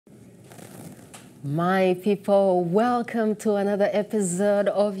My people, welcome to another episode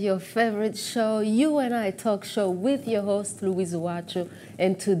of your favorite show, You and I Talk Show, with your host, Louise UWACU.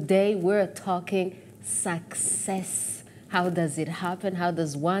 And today we're talking success. How does it happen? How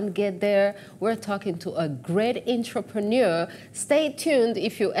does one get there? We're talking to a great entrepreneur. Stay tuned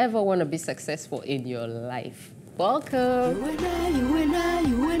if you ever want to be successful in your life. Welcome. You and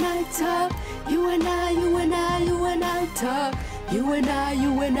I talk. You and I talk. You and I talk. You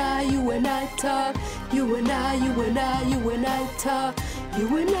and I talk. You and I talk.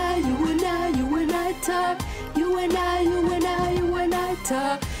 You and I talk. You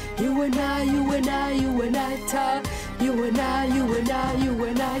and I talk. You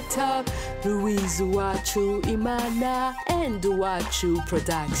and I talk. Louise UWACU, Imana, and UWACU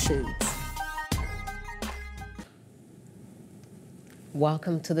Productions.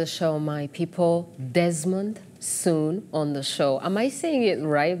 Welcome to the show, my people. Desmond, soon on the show. Am I saying it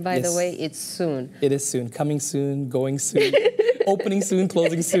right, by the way? It's soon. It is soon. Coming soon, going soon, opening soon,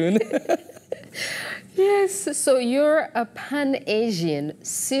 closing soon. Yes, so you're a Pan-Asian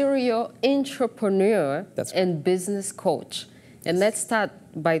serial entrepreneur and business coach. And let's start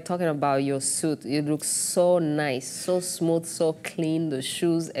by talking about your suit. It looks so nice, so smooth, so clean, the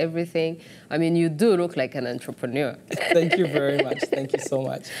shoes, everything. I mean, you do look like an entrepreneur. Thank you very much. Thank you so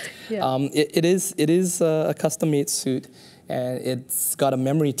much. Yeah. It is a custom-made suit, and it's got a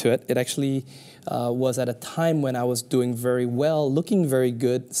memory to it. It actually was at a time when I was doing very well, looking very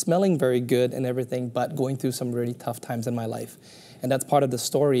good, smelling very good and everything, but going through some really tough times in my life. And that's part of the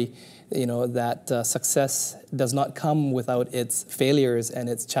story, you know, that success does not come without its failures and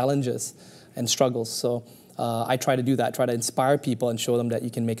its challenges and struggles. So I try to do that, try to inspire people and show them that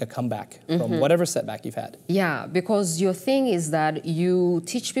you can make a comeback from whatever setback you've had. Yeah, because your thing is that you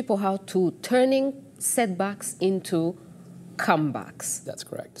teach people how to turning setbacks into comebacks. That's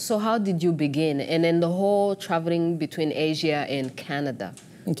correct. So how did you begin? And then the whole traveling between Asia and Canada.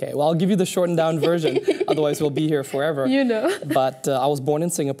 Okay, well, I'll give you the shortened down version, otherwise we'll be here forever. You know. But I was born in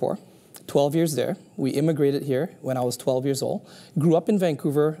Singapore, 12 years there. We immigrated here when I was 12 years old. Grew up in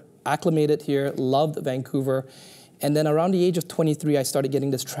Vancouver, acclimated here, loved Vancouver. And then around the age of 23, I started getting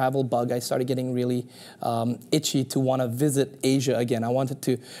this travel bug. I started getting really itchy to want to visit Asia again. I wanted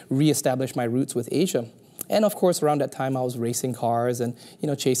to reestablish my roots with Asia. And of course, around that time, I was racing cars and, you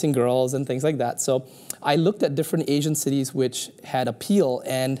know, chasing girls and things like that. So I looked at different Asian cities which had appeal,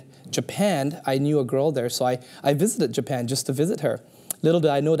 and Japan, I knew a girl there, so I visited Japan just to visit her. Little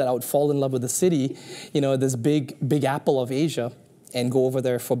did I know that I would fall in love with the city, you know, this big apple of Asia, and go over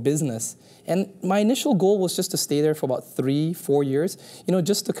there for business. And my initial goal was just to stay there for about 3-4 years, you know,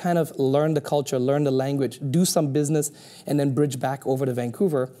 just to kind of learn the culture, learn the language, do some business, and then bridge back over to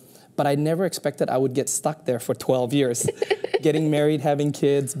Vancouver. But I never expected I would get stuck there for 12 years. Getting married, having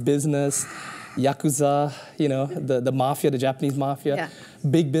kids, business, Yakuza, you know, the mafia, the Japanese mafia,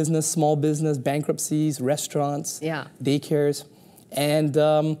 big business, small business, bankruptcies, restaurants, daycares. And,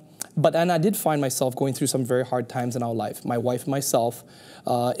 but I did find myself going through some very hard times in our life. My wife and myself,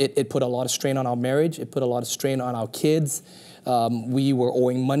 it put a lot of strain on our marriage. It put a lot of strain on our kids. We were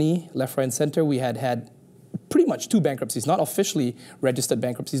owing money left, right, and center. We had pretty much 2 bankruptcies, not officially registered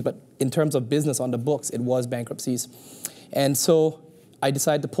bankruptcies, but in terms of business on the books, it was bankruptcies. And so I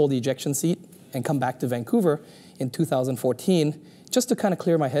decided to pull the ejection seat and come back to Vancouver in 2014, just to kind of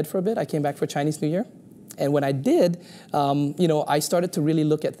clear my head for a bit. I came back for Chinese New Year. And when I did, you know, I started to really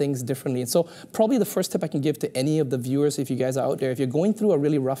look at things differently. And so probably the first tip I can give to any of the viewers, if you guys are out there, if you're going through a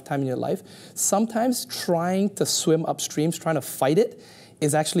really rough time in your life, sometimes trying to swim upstream, trying to fight it,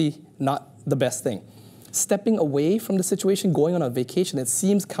 is actually not the best thing. Stepping away from the situation, going on a vacation, it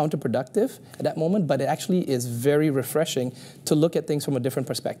seems counterproductive at that moment, but it actually is very refreshing to look at things from a different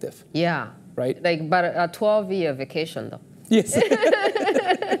perspective. Yeah. Right? Like, but a 12-year vacation, though. Yes.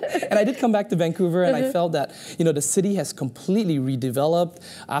 And I did come back to Vancouver, and I felt that, you know, the city has completely redeveloped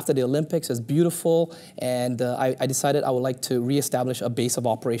after the Olympics. It's beautiful, and I decided I would like to reestablish a base of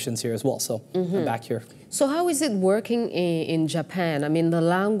operations here as well. So I'm back here. So how is it working in Japan? I mean, the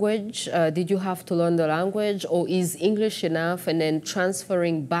language, did you have to learn the language, or is English enough, and then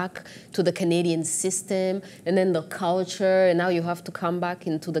transferring back to the Canadian system, and then the culture, and now you have to come back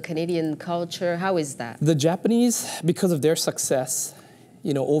into the Canadian culture? How is that? The Japanese, because of their success,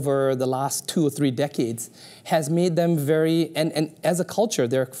 you know, over the last 2 or 3 decades, has made them very, and as a culture,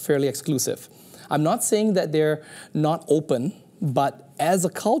 they're fairly exclusive. I'm not saying that they're not open, but as a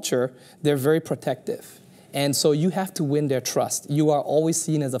culture, they're very protective. And so you have to win their trust. You are always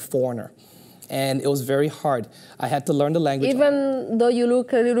seen as a foreigner. And it was very hard. I had to learn the language. Even though you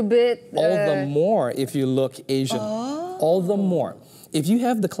look a little bit... All the more if you look Asian. All the more. if you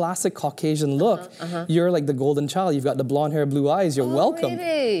have the classic Caucasian look, you're like the golden child. You've got the blonde hair, blue eyes. You're welcome.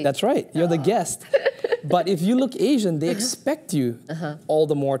 Really? That's right. You're the guest. But if you look Asian, they expect you all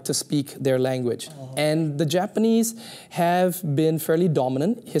the more to speak their language. And the Japanese have been fairly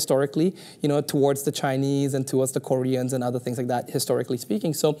dominant historically, you know, towards the Chinese and towards the Koreans and other things like that, historically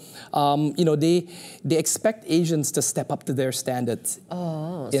speaking. So, you know, they expect Asians to step up to their standards.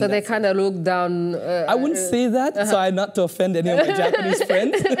 Oh, so they kind of look down. I wouldn't say that, so I'm not to offend any of my Japanese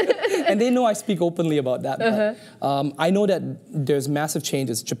friends. And they know I speak openly about that. But, I know that there's massive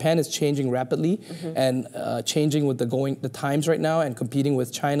changes. Japan is changing rapidly and changing with the times right now and competing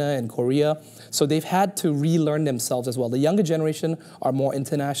with China and Korea. So they've had to relearn themselves as well. The younger generation are more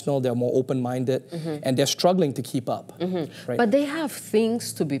international, they're more open-minded, and they're struggling to keep up. Right? But they have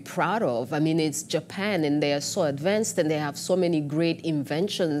things to be proud of. I mean, it's Japan, and they are so advanced, and they have so many great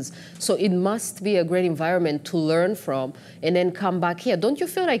inventions. So it must be a great environment to learn from, and then come back here. Don't you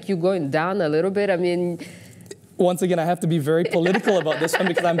feel like you're going down a little bit? I mean... Once again, I have to be very political about this one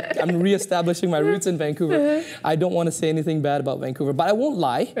because I'm reestablishing my roots in Vancouver. I don't want to say anything bad about Vancouver, but I won't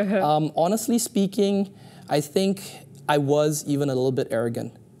lie. Honestly speaking, I think I was even a little bit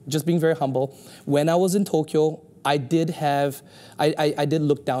arrogant. Just being very humble. When I was in Tokyo, I did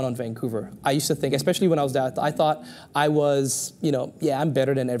look down on Vancouver. I used to think, especially when I was there, I thought I was, you know, yeah, I'm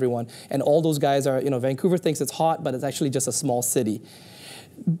better than everyone. And all those guys are, you know, Vancouver thinks it's hot, but it's actually just a small city.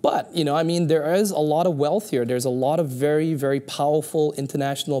 But, you know, I mean, there is a lot of wealth here. There's a lot of very, very powerful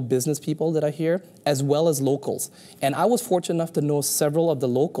international business people that are here, as well as locals. And I was fortunate enough to know several of the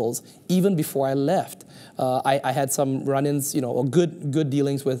locals even before I left. I had some run-ins, you know, or good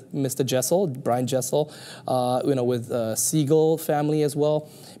dealings with Mr. Jessel, Brian Jessel, you know, with Siegel family as well,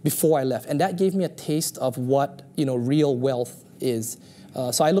 before I left. And that gave me a taste of what, you know, real wealth is.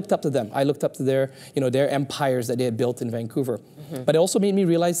 So I looked up to them. I looked up to their, you know, their empires that they had built in Vancouver. But it also made me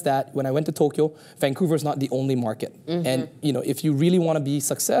realize that when I went to Tokyo, Vancouver is not the only market. And, you know, if you really want to be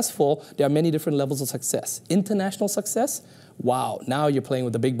successful, there are many different levels of success. International success, wow, now you're playing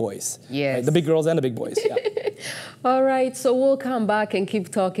with the big boys. Yes. Right? The big girls and the big boys, yeah. All right, so we'll come back and keep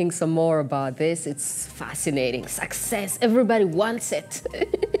talking some more about this. It's fascinating. Success, everybody wants it.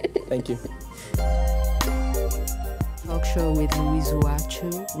 Thank you. Talk show with Louise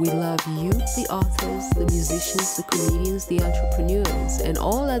UWACU. We love you, the authors, the musicians, the comedians, the entrepreneurs, and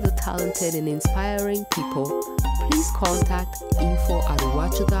all other talented and inspiring people. Please contact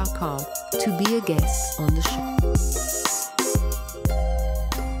info@uwacu.com to be a guest on the show.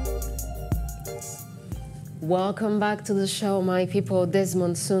 Welcome back to the show, my people.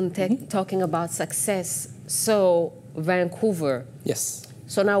 Desmond soon talking about success. So, Vancouver. Yes.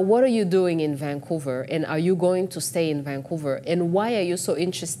 So now, what are you doing in Vancouver, and are you going to stay in Vancouver, and why are you so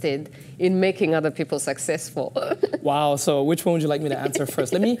interested in making other people successful? Wow, so which one would you like me to answer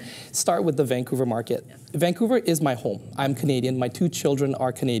first? Let me start with the Vancouver market. Vancouver is my home. I'm Canadian. My 2 children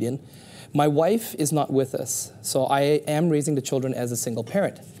are Canadian. My wife is not with us, so I am raising the children as a single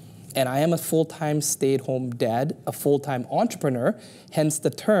parent. And I am a full-time stay-at-home dad, a full-time entrepreneur, hence the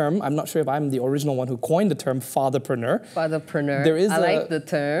term, I'm not sure if I'm the original one who coined the term fatherpreneur. Fatherpreneur. There is I like the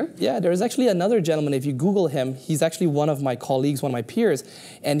term. Yeah, there is actually another gentleman, if you Google him, he's actually one of my colleagues, one of my peers,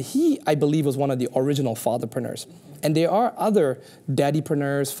 and he, I believe, was one of the original fatherpreneurs. And there are other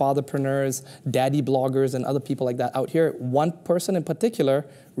daddypreneurs, fatherpreneurs, daddy bloggers, and other people like that out here. One person in particular,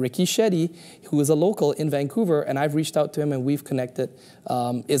 Ricky Shetty, who is a local in Vancouver, and I've reached out to him and we've connected,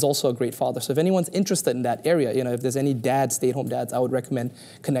 is also a great father. So if anyone's interested in that area, you know, if there's any dads, stay-at-home dads, I would recommend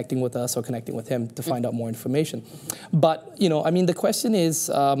connecting with us or connecting with him to find out more information. But, you know, I mean, the question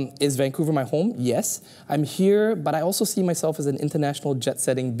is Vancouver my home? Yes. I'm here, but I also see myself as an international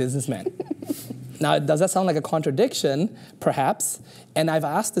jet-setting businessman. Now, does that sound like a contradiction? Perhaps. And I've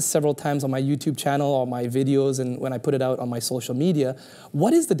asked this several times on my YouTube channel or my videos and when I put it out on my social media,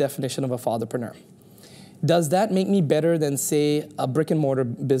 what is the definition of a fatherpreneur? Does that make me better than, say, a brick and mortar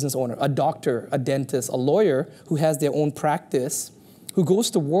business owner, a doctor, a dentist, a lawyer who has their own practice, who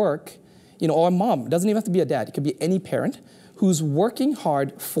goes to work, you know, or a mom, doesn't even have to be a dad, it could be any parent, who's working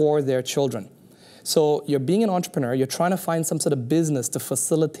hard for their children. So you're being an entrepreneur, you're trying to find some sort of business to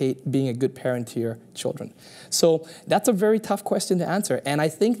facilitate being a good parent to your children. So that's a very tough question to answer. And I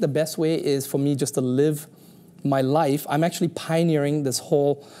think the best way is for me just to live my life. I'm actually pioneering this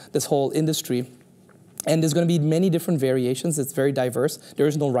whole industry. And there's going to be many different variations. It's very diverse. There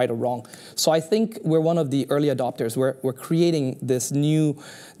is no right or wrong. So I think we're one of the early adopters. We're creating this new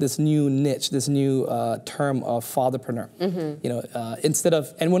niche, this new term of fatherpreneur. You know, instead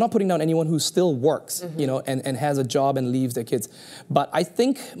of, and we're not putting down anyone who still works, you know, and has a job and leaves their kids. But I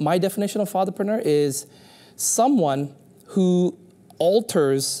think my definition of fatherpreneur is someone who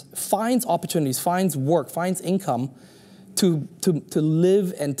finds opportunities, finds work, finds income to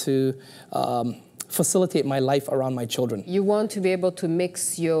live and to facilitate my life around my children. You want to be able to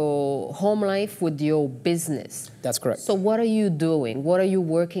mix your home life with your business. That's correct. So what are you doing? What are you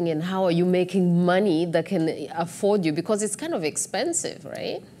working in? How are you making money that can afford you? Because it's kind of expensive,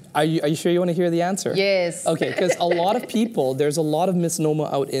 right? Are you sure you want to hear the answer? Yes. Okay, because a lot of people, there's a lot of misnomer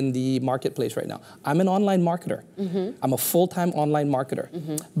out in the marketplace right now. I'm an online marketer. I'm a full-time online marketer.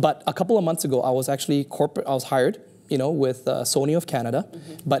 But a couple of months ago, I was actually I was hired, with Sony of Canada.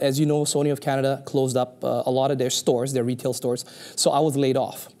 But as you know, Sony of Canada closed up a lot of their stores, their retail stores. So I was laid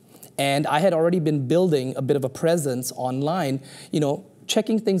off. And I had already been building a bit of a presence online,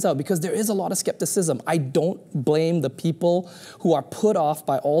 checking things out, because there is a lot of skepticism. I don't blame the people who are put off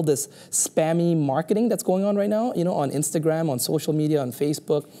by all this spammy marketing that's going on right now, on Instagram, on social media, on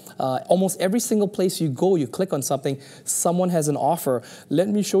Facebook. Almost every single place you go, you click on something, someone has an offer. Let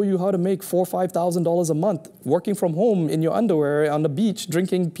me show you how to make $4,000 or $5,000 a month working from home in your underwear on the beach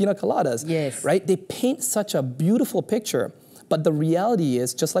drinking pina coladas. Yes. Right? They paint such a beautiful picture. But the reality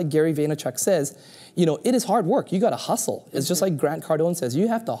is, just like Gary Vaynerchuk says, it is hard work. You got to hustle. It's just like Grant Cardone says, you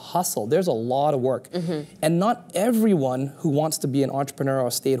have to hustle. There's a lot of work. And not everyone who wants to be an entrepreneur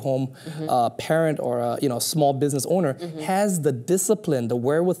or stay-at-home parent or a small business owner has the discipline, the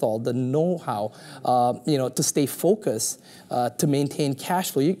wherewithal, the know-how, to stay focused, to maintain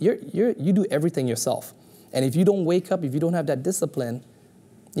cash flow. You do everything yourself. And if you don't wake up, if you don't have that discipline,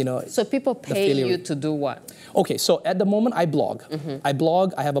 So people pay you to do what? Okay, so at the moment I blog.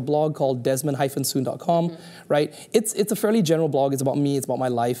 I have a blog called Desmond-soon.com, right? It's a fairly general blog. It's about me, it's about my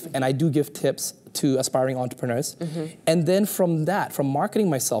life, and I do give tips to aspiring entrepreneurs. And then from that, from marketing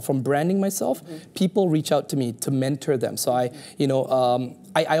myself, from branding myself, people reach out to me to mentor them. So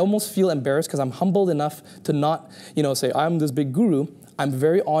I almost feel embarrassed because I'm humbled enough to not, say I'm this big guru. I'm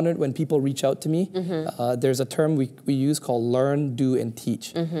very honored when people reach out to me. There's a term we use called learn, do, and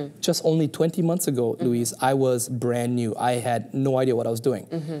teach. Just only 20 months ago, Louise, I was brand new. I had no idea what I was doing,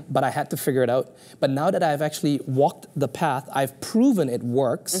 but I had to figure it out. But now that I've actually walked the path, I've proven it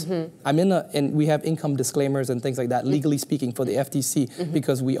works. I'm and we have income disclaimers and things like that, legally speaking, for the FTC,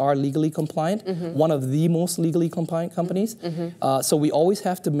 because we are legally compliant, one of the most legally compliant companies. So we always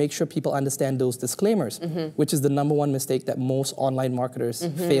have to make sure people understand those disclaimers, which is the number one mistake that most online marketers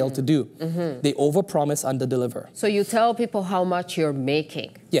fail to do. They overpromise, underdeliver. So you tell people how much you're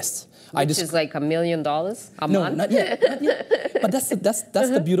making. Yes. Which is like $1 million a month? No, not yet. But that's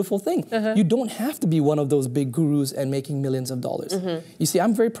the beautiful thing. You don't have to be one of those big gurus and making millions of dollars. You see,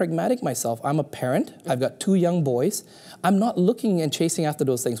 I'm very pragmatic myself. I'm a parent. I've got 2 young boys. I'm not looking and chasing after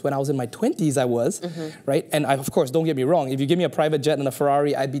those things. When I was in my 20s, I was, right? And of course, don't get me wrong, if you give me a private jet and a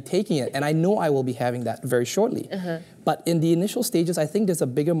Ferrari, I'd be taking it. And I know I will be having that very shortly. But in the initial stages, I think there's a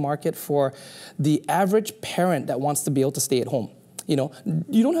bigger market for the average parent that wants to be able to stay at home. You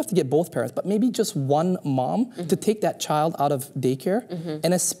don't have to get both parents, but maybe just one mom to take that child out of daycare,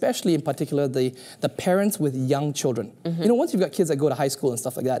 and especially in particular the parents with young children. Once you've got kids that go to high school and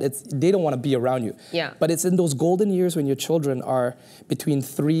stuff like that, they don't want to be around you. Yeah. But it's in those golden years when your children are between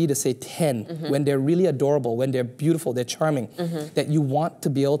 3 to say 10, when they're really adorable, when they're beautiful, they're charming, that you want to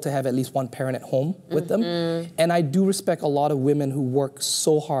be able to have at least one parent at home with them. And I do respect a lot of women who work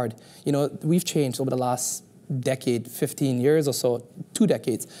so hard. We've changed over the last decade, 15 years or so, 2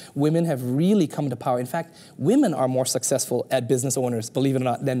 decades, women have really come to power. In fact, women are more successful at business owners, believe it or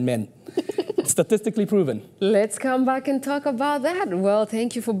not, than men. Statistically proven. Let's come back and talk about that. Well,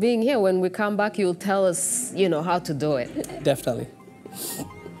 thank you for being here. When we come back, you'll tell us, how to do it. Definitely.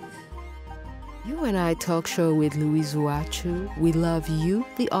 UWACU talk show with Louise UWACU. We love you,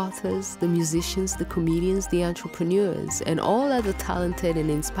 the authors, the musicians, the comedians, the entrepreneurs, and all other talented and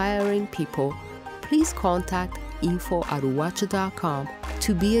inspiring people. Please contact info@uwacu.com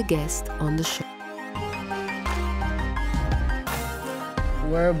to be a guest on the show.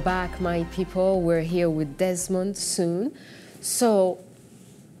 We're back, my people. We're here with Desmond soon. So,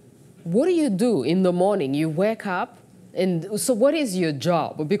 what do you do in the morning? You wake up, and so what is your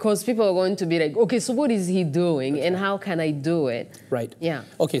job? Because people are going to be like, okay, so what is he doing, and how can I do it? Right. Yeah.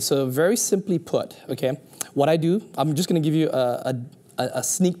 Okay, so very simply put, okay, what I do, I'm just going to give you a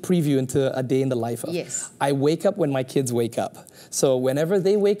sneak preview into a day in the life of. Yes. I wake up when my kids wake up. So whenever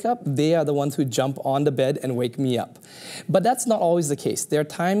they wake up, they are the ones who jump on the bed and wake me up. But that's not always the case. There are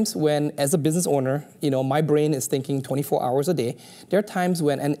times when, as a business owner, my brain is thinking 24 hours a day. There are times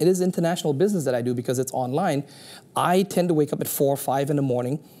when, and it is international business that I do because it's online, I tend to wake up at 4 or 5 in the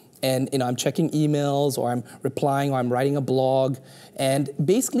morning. And I'm checking emails, or I'm replying, or I'm writing a blog. And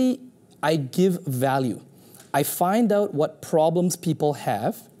basically, I give value. I find out what problems people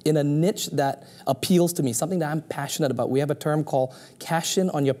have in a niche that appeals to me, something that I'm passionate about. We have a term called cash in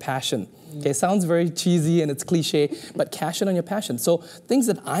on your passion. Okay, sounds very cheesy and it's cliche, but cash in on your passion. So things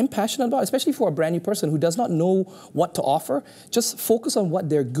that I'm passionate about, especially for a brand new person who does not know what to offer, just focus on what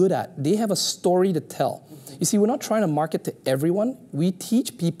they're good at. They have a story to tell. You see, we're not trying to market to everyone. We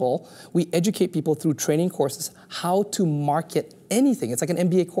teach people, we educate people through training courses how to market anything. It's like an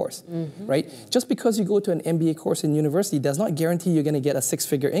MBA course, right? Just because you go to an MBA course in university does not guarantee you're going to get a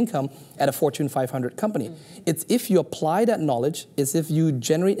six-figure income at a Fortune 500 company. It's if you apply that knowledge, it's if you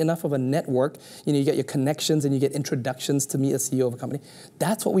generate enough of a network, you get your connections and you get introductions to meet a CEO of a company.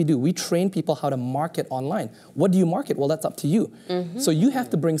 That's what we do. We train people how to market online. What do you market? Well, that's up to you. So you have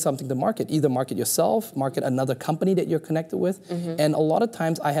to bring something to market. Either market yourself, market another company that you're connected with. And a lot of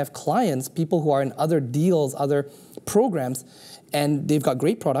times I have clients, people who are in other deals, other programs, and they've got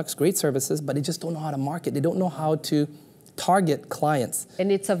great products, great services, but they just don't know how to market. They don't know how to target clients. And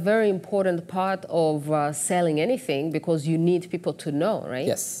it's a very important part of selling anything because you need people to know, right?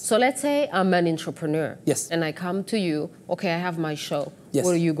 Yes. So let's say I'm an entrepreneur. Yes. And I come to you, okay, I have my show. Yes.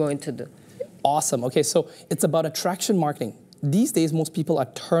 What are you going to do? Awesome. Okay, so it's about attraction marketing. These days, most people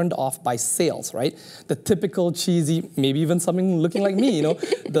are turned off by sales, right? The typical cheesy, maybe even something looking like me,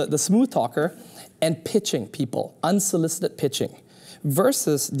 the smooth talker, and pitching people, unsolicited pitching,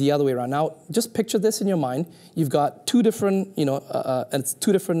 versus the other way around. Now, just picture this in your mind. You've got two different, it's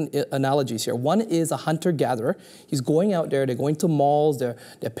two different analogies here. One is a hunter-gatherer. He's going out there, they're going to malls, they're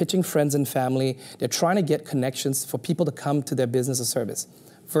pitching friends and family, they're trying to get connections for people to come to their business or service,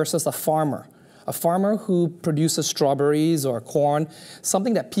 versus a farmer. A farmer who produces strawberries or corn,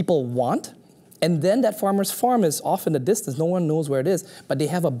 something that people want. And then that farmer's farm is off in the distance. No one knows where it is, but they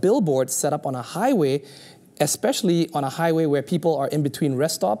have a billboard set up on a highway, especially on a highway where people are in between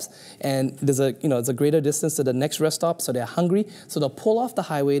rest stops, and there's a greater distance to the next rest stop, so they're hungry. So they'll pull off the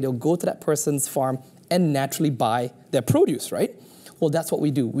highway, they'll go to that person's farm and naturally buy their produce, right? Well, that's what we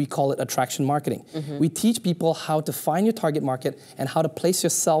do. We call it attraction marketing. We teach people how to find your target market and how to place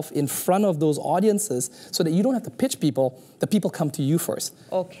yourself in front of those audiences so that you don't have to pitch people, the people come to you first.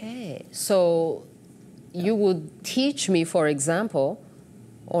 Okay, so you would teach me, for example,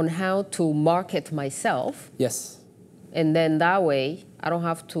 on how to market myself. Yes. And then that way, I don't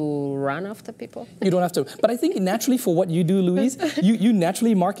have to run after people? You don't have to. But I think naturally for what you do, Louise, you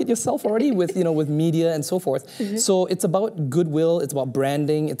naturally market yourself already with, with media and so forth. So it's about goodwill, it's about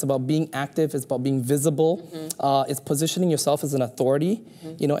branding, it's about being active, it's about being visible, it's positioning yourself as an authority,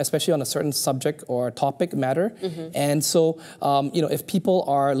 especially on a certain subject or topic matter. And so, if people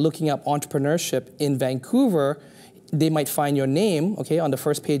are looking up entrepreneurship in Vancouver, they might find your name, okay, on the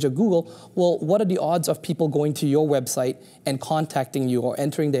first page of Google. Well, what are the odds of people going to your website and contacting you or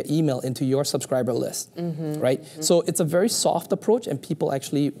entering their email into your subscriber list, right? So it's a very soft approach, and people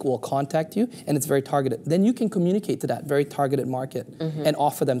actually will contact you, and it's very targeted. Then you can communicate to that very targeted market and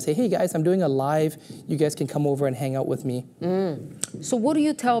offer them, say, hey guys, I'm doing a live, you guys can come over and hang out with me. So what do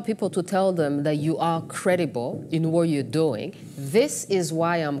you tell people to tell them that you are credible in what you're doing? This is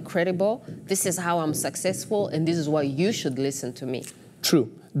why I'm credible, this is how I'm successful, and this is why you should listen to me.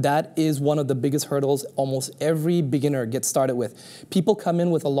 True. That is one of the biggest hurdles almost every beginner gets started with. People come in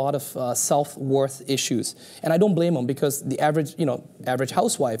with a lot of self-worth issues. And I don't blame them, because the average, average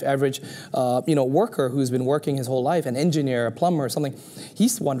housewife, average, worker who's been working his whole life, an engineer, a plumber or something,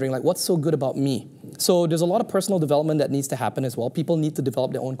 he's wondering, like, what's so good about me? So there's a lot of personal development that needs to happen as well. People need to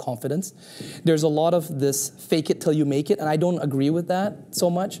develop their own confidence. There's a lot of this fake it till you make it, and I don't agree with that so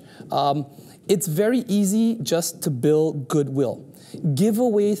much. It's very easy just to build goodwill. Give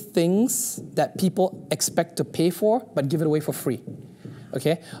away things that people expect to pay for, but give it away for free.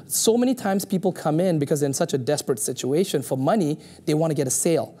 Okay? So many times people come in because they're in such a desperate situation for money, they want to get a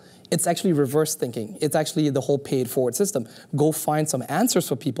sale. It's actually reverse thinking. It's actually the whole paid forward system. Go find some answers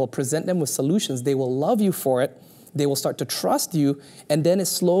for people, present them with solutions. They will love you for it. They will start to trust you, and then it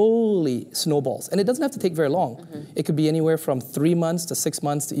slowly snowballs. And it doesn't have to take very long. It could be anywhere from 3 months to 6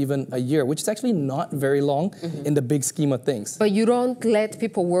 months to even a year, which is actually not very long in the big scheme of things. But you don't let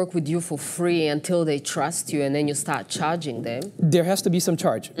people work with you for free until they trust you, and then you start charging them. There has to be some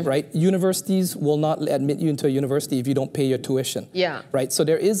charge, right? Universities will not admit you into a university if you don't pay your tuition. Yeah. Right? So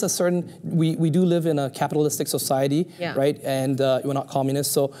there is a certain, we do live in a capitalistic society, right? And we're not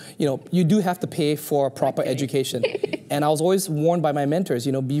communists, so you do have to pay for proper education. And I was always warned by my mentors,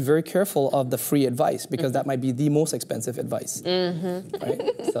 be very careful of the free advice, because that might be the most expensive advice. Right?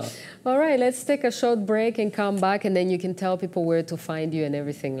 So. All right, let's take a short break and come back, and then you can tell people where to find you and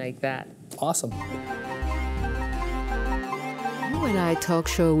everything like that. Awesome. You and I Talk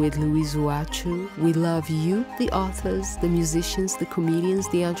Show with Louise UWACU. We love you, the authors, the musicians, the comedians,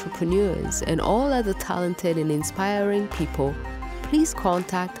 the entrepreneurs, and all other talented and inspiring people. Please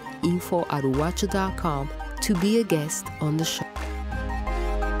contact info@uwacu.com to be a guest on the show.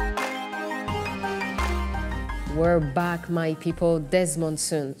 We're back, my people. Desmond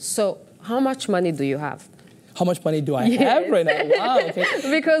soon. So, how much money do you have? How much money do I have right now? Wow, okay.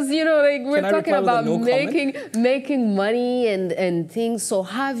 Because, you know, like we're talking about no making money and things. So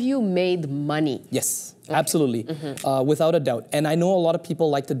have you made money? Yes, okay. Absolutely, without a doubt. And I know a lot of people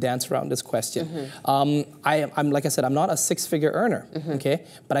like to dance around this question. I'm like I said, I'm not a six-figure earner, okay?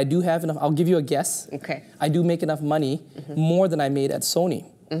 But I do have enough. I'll give you a guess. Okay. I do make enough money, more than I made at Sony.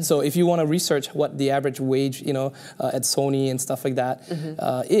 So if you want to research what the average wage, you know, at Sony and stuff like that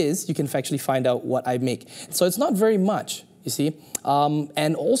is, you can actually find out what I make. So it's not very much, you see.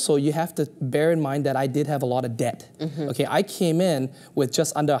 And also you have to bear in mind that I did have a lot of debt. Okay, I came in with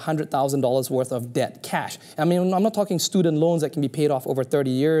just under $100,000 worth of debt, cash. I mean, I'm not talking student loans that can be paid off over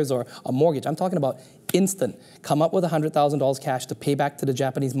 30 years or a mortgage. I'm talking about instant. Come up with $100,000 cash to pay back to the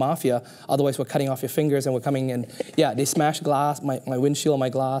Japanese mafia. Otherwise, we're cutting off your fingers and we're coming in. Yeah, they smashed glass, my windshield, my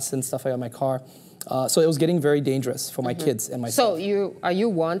glass and stuff like that, my car. So it was getting very dangerous for my kids and myself. So are you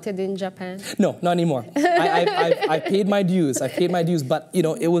wanted in Japan? No, not anymore. I paid my dues. I paid my dues, but you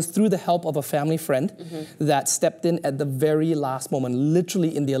know, it was through the help of a family friend that stepped in at the very last moment,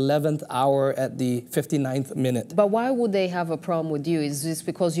 literally in the 11th hour at the 59th minute. But why would they have a problem with you? Is this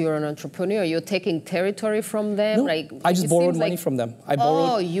because you're an entrepreneur? You're taking territory from them? No, like I just borrowed money from them. I borrowed.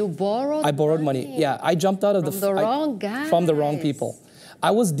 Oh, you borrowed? I borrowed money. Yeah, I jumped out of the wrong guys. From the wrong people. I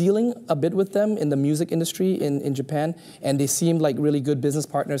was dealing a bit with them in the music industry in Japan, and they seemed like really good business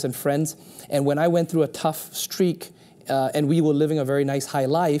partners and friends. And when I went through a tough streak, and we were living a very nice high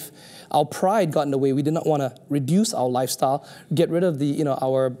life, our pride got in the way. We did not want to reduce our lifestyle, get rid of the, you know,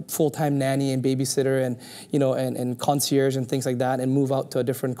 our full-time nanny and babysitter and, you know, and concierge and things like that, and move out to a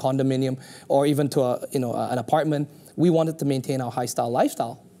different condominium or even to a, you know, an apartment. We wanted to maintain our high-style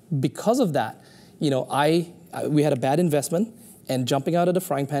lifestyle. Because of that, you know, we had a bad investment. And jumping out of the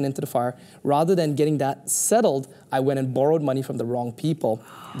frying pan into the fire, rather than getting that settled, I went and borrowed money from the wrong people.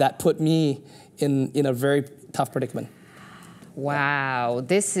 That put me in a very tough predicament. Wow,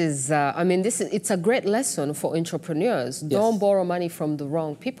 this is, I mean, it's a great lesson for entrepreneurs. Yes. Don't borrow money from the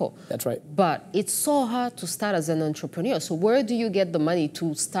wrong people. That's right. But it's so hard to start as an entrepreneur. So where do you get the money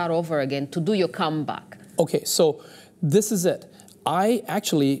to start over again, to do your comeback? Okay, so this is it. I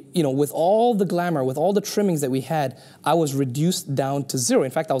actually, you know, with all the glamour, with all the trimmings that we had, I was reduced down to zero. In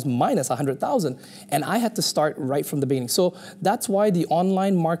fact, I was minus 100,000, and I had to start right from the beginning. So that's why the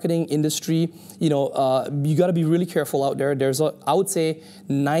online marketing industry, you know, you got to be really careful out there. I would say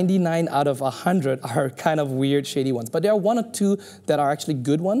 99 out of 100 are kind of weird, shady ones, but there are one or two that are actually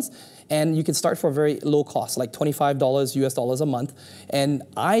good ones. And you can start for a very low cost, like $25 US a month. And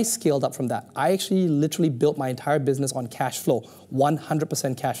I scaled up from that. I actually literally built my entire business on cash flow,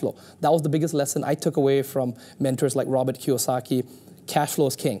 100% cash flow. That was the biggest lesson I took away from mentors like Robert Kiyosaki. Cash flow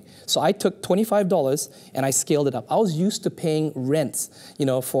is king. So I took $25 and I scaled it up. I was used to paying rents, you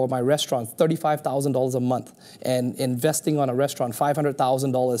know, for my restaurant, $35,000 a month, and investing on a restaurant,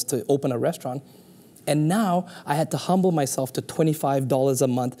 $500,000 to open a restaurant. And now I had to humble myself to $25 a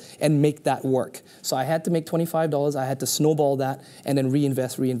month and make that work. So I had to make $25, I had to snowball that and then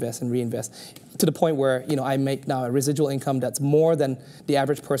reinvest, reinvest, and reinvest to the point where, you know, I make now a residual income that's more than the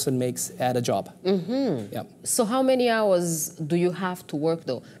average person makes at a job. Yeah. So how many hours do you have to work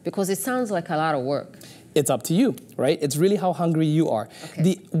though? Because it sounds like a lot of work. It's up to you, right? It's really how hungry you are.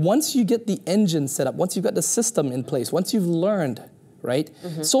 Okay. Once you get the engine set up, once you've got the system in place, once you've learned, right?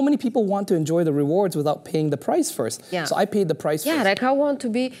 So many people want to enjoy the rewards without paying the price first. Yeah. So I paid the price first. Yeah, like I want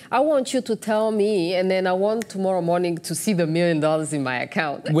you to tell me, and then I want tomorrow morning to see the $1 million in my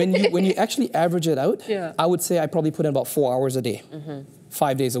account. When you actually average it out, yeah. I would say I probably put in about 4 hours a day.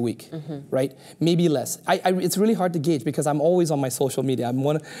 5 days a week, right? Maybe less. It's really hard to gauge because I'm always on my social media.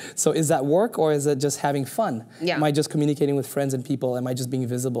 So is that work or is it just having fun? Yeah. Am I just communicating with friends and people? Am I just being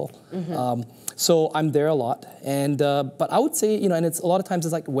visible? So I'm there a lot. And but I would say, you know, and it's a lot of times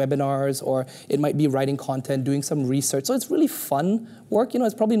it's like webinars, or it might be writing content, doing some research. So it's really fun work. You know,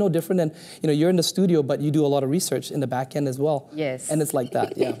 it's probably no different than, you know, you're in the studio, but you do a lot of research in the back end as well. Yes. And it's like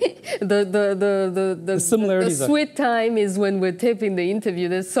that, yeah. The similarities. The sweet time is when we're taping the interview.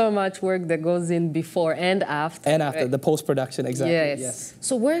 There's so much work that goes in before and after. And after, right? The post-production, exactly. Yes.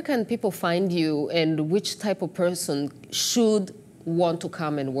 So where can people find you, and which type of person should want to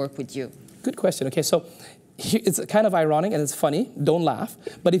come and work with you? Good question. Okay, so it's kind of ironic and it's funny. Don't laugh.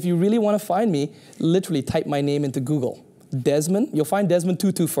 But if you really want to find me, literally type my name into Google. Desmond. You'll find Desmond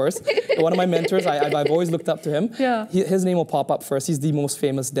Tutu first. One of my mentors, I've always looked up to him. Yeah. His name will pop up first. He's the most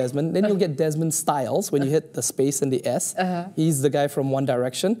famous Desmond. Then you'll get Desmond Styles when you hit the space and the S. He's the guy from One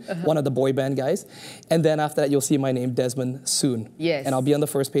Direction, one of the boy band guys. And then after that, you'll see my name, Desmond Soon. Yes. And I'll be on the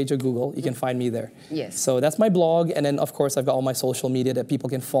first page of Google. You can find me there. Yes. So that's my blog. And then, of course, I've got all my social media that people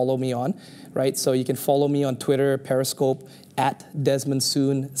can follow me on, right? So you can follow me on Twitter, Periscope, at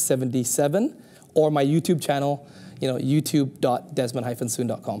DesmondSoon77, or my YouTube channel,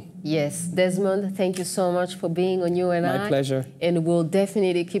 youtube.desmond-soon.com. Yes, Desmond, thank you so much for being on You and I. My pleasure. And we'll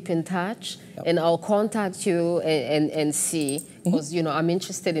definitely keep in touch. Yep. And I'll contact you and see, because, I'm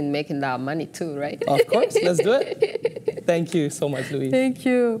interested in making that money too, right? Of course, let's do it. Thank you so much, Louise. Thank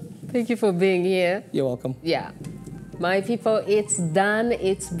you. Thank you for being here. You're welcome. Yeah. My people, it's done.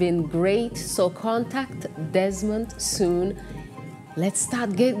 It's been great. So contact Desmond soon. Let's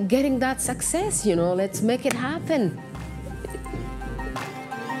start getting that success, let's make it happen.